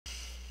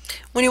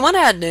When you want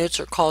to add notes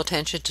or call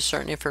attention to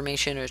certain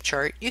information in a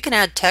chart, you can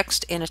add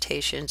text,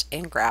 annotations,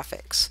 and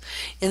graphics.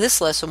 In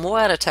this lesson, we'll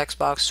add a text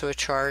box to a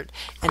chart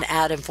and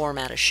add and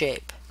format a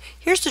shape.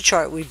 Here's the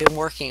chart we've been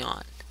working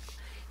on.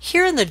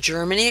 Here in the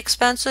Germany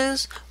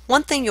expenses,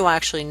 one thing you'll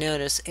actually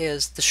notice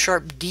is the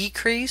sharp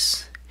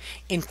decrease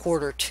in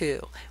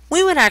Q2.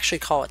 We would actually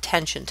call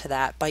attention to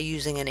that by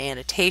using an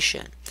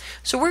annotation.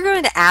 So we're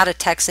going to add a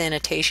text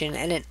annotation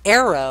and an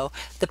arrow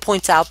that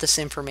points out this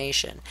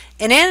information.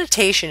 An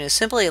annotation is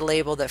simply a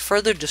label that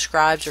further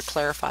describes or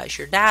clarifies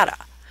your data.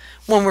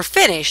 When we're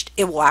finished,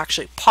 it will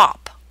actually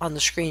pop on the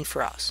screen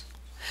for us.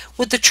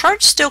 With the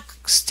chart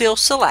still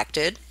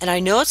selected, and I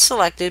know it's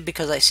selected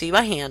because I see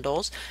my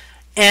handles,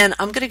 and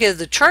I'm going to go to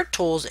the chart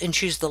tools and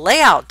choose the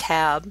layout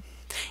tab.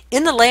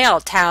 In the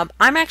layout tab,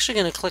 I'm actually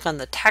going to click on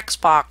the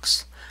text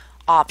box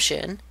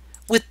option.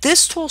 With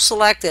this tool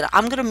selected,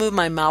 I'm going to move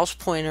my mouse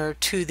pointer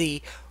to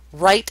the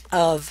right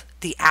of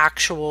the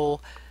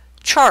actual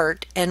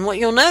chart, and what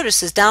you'll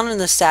notice is down in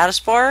the status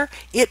bar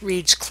it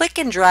reads click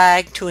and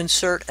drag to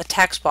insert a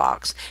text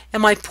box,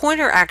 and my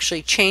pointer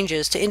actually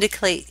changes to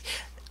indicate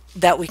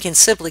that we can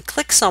simply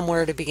click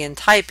somewhere to begin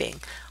typing.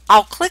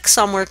 I'll click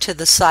somewhere to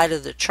the side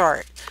of the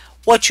chart.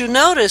 What you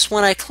notice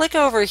when I click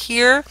over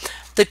here,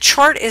 the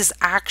chart is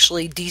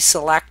actually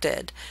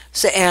deselected,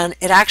 and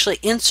it actually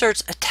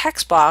inserts a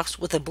text box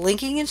with a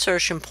blinking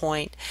insertion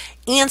point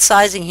and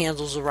sizing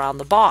handles around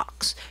the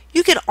box.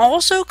 You can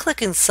also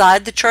click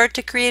inside the chart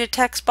to create a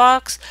text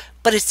box,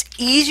 but it's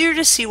easier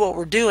to see what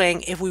we're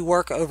doing if we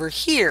work over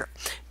here.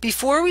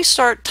 Before we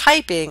start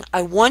typing,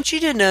 I want you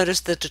to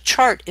notice that the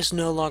chart is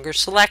no longer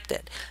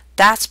selected.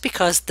 That's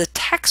because the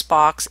text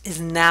box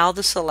is now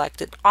the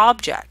selected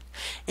object,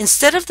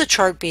 instead of the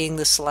chart being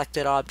the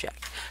selected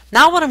object.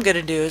 Now what I'm going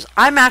to do is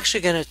I'm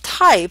actually going to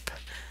type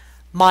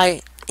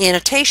my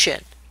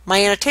annotation.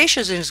 My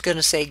annotation is going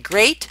to say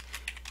great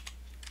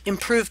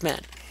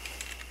improvement.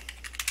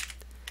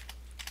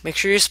 Make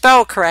sure you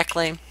spell it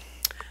correctly.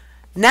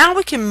 Now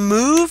we can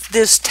move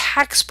this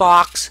text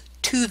box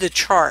to the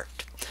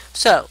chart.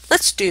 So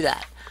let's do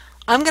that.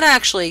 I'm going to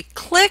actually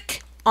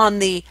click on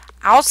the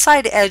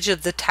outside edge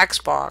of the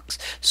text box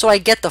so I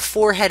get the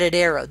four-headed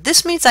arrow.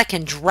 This means I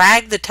can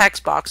drag the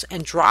text box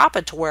and drop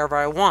it to wherever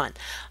I want.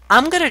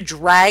 I'm going to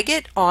drag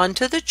it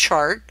onto the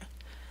chart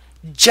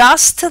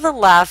just to the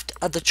left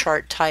of the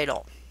chart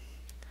title.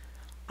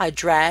 I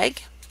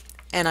drag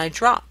and I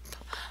drop.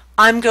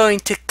 I'm going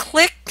to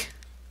click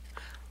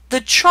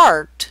the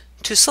chart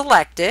to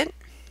select it,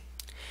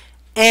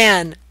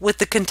 and with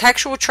the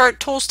contextual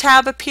chart tools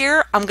tab up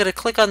here, I'm going to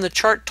click on the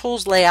chart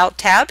tools layout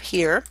tab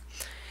here.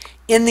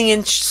 In the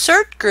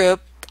insert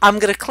group, I'm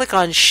going to click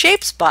on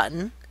shapes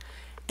button,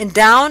 and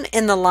down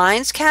in the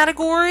lines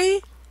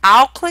category,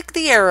 I'll click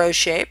the arrow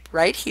shape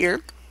right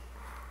here.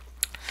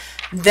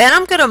 Then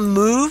I'm going to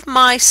move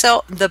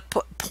the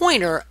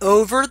pointer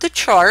over the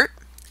chart.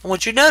 And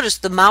what you notice,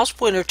 the mouse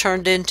pointer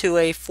turned into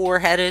a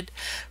four-headed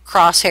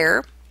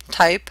crosshair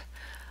type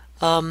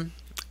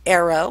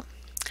arrow.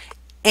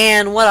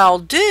 And what I'll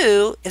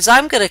do is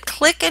I'm going to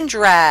click and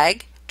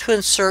drag to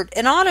insert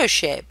an auto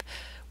shape,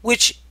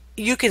 which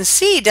you can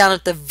see down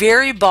at the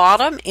very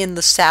bottom in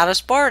the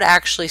status bar it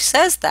actually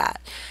says that.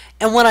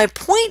 And when I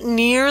point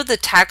near the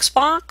text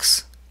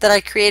box that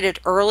I created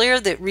earlier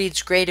that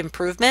reads great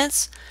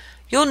improvements,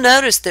 you'll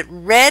notice that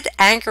red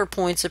anchor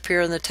points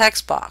appear in the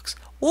text box.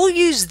 We'll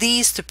use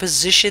these to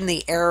position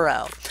the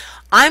arrow.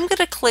 I'm going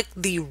to click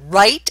the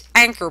right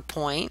anchor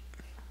point,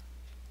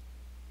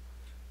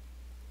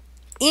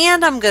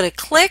 and I'm going to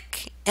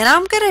click and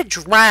I'm going to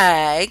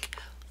drag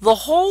the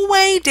whole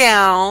way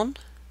down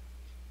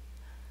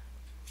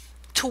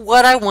to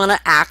what I want to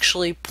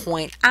actually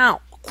point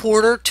out,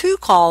 Q2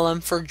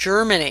 column for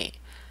Germany.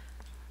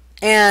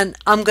 And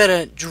I'm going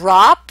to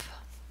drop,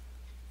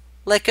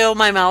 let go of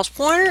my mouse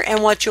pointer,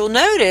 and what you'll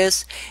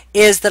notice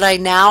is that I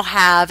now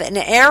have an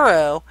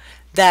arrow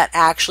that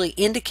actually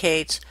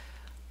indicates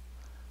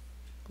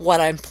what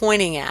I'm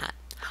pointing at.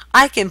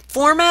 I can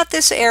format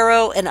this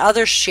arrow and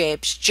other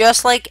shapes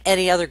just like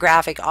any other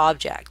graphic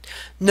object.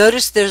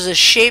 Notice there's a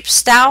shape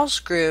styles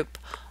group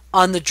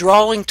on the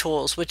drawing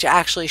tools, which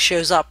actually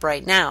shows up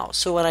right now.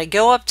 So when I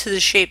go up to the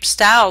shape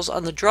styles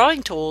on the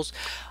drawing tools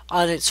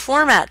on its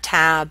format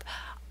tab,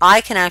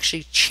 I can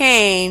actually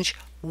change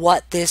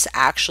what this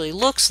actually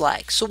looks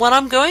like. So what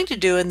I'm going to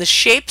do in the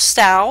shape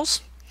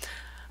styles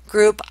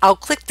group, I'll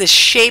click the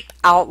shape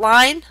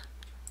outline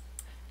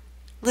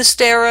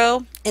list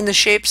arrow in the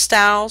shape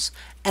styles,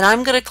 and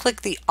I'm going to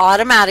click the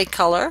automatic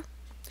color,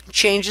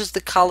 changes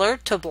the color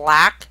to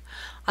black.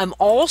 I'm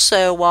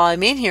also, while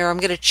I'm in here, I'm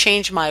going to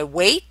change my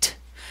weight,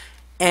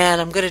 and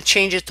I'm going to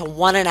change it to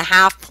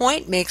 1.5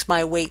 point, makes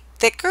my weight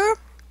thicker,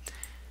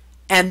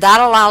 and that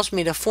allows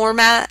me to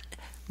format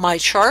my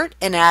chart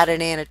and add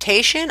an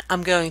annotation.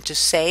 I'm going to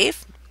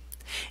save,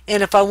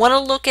 and if I want to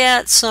look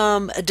at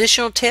some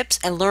additional tips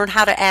and learn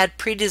how to add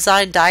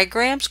pre-designed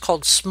diagrams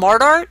called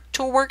SmartArt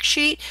to a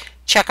worksheet,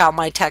 check out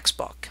my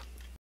textbook.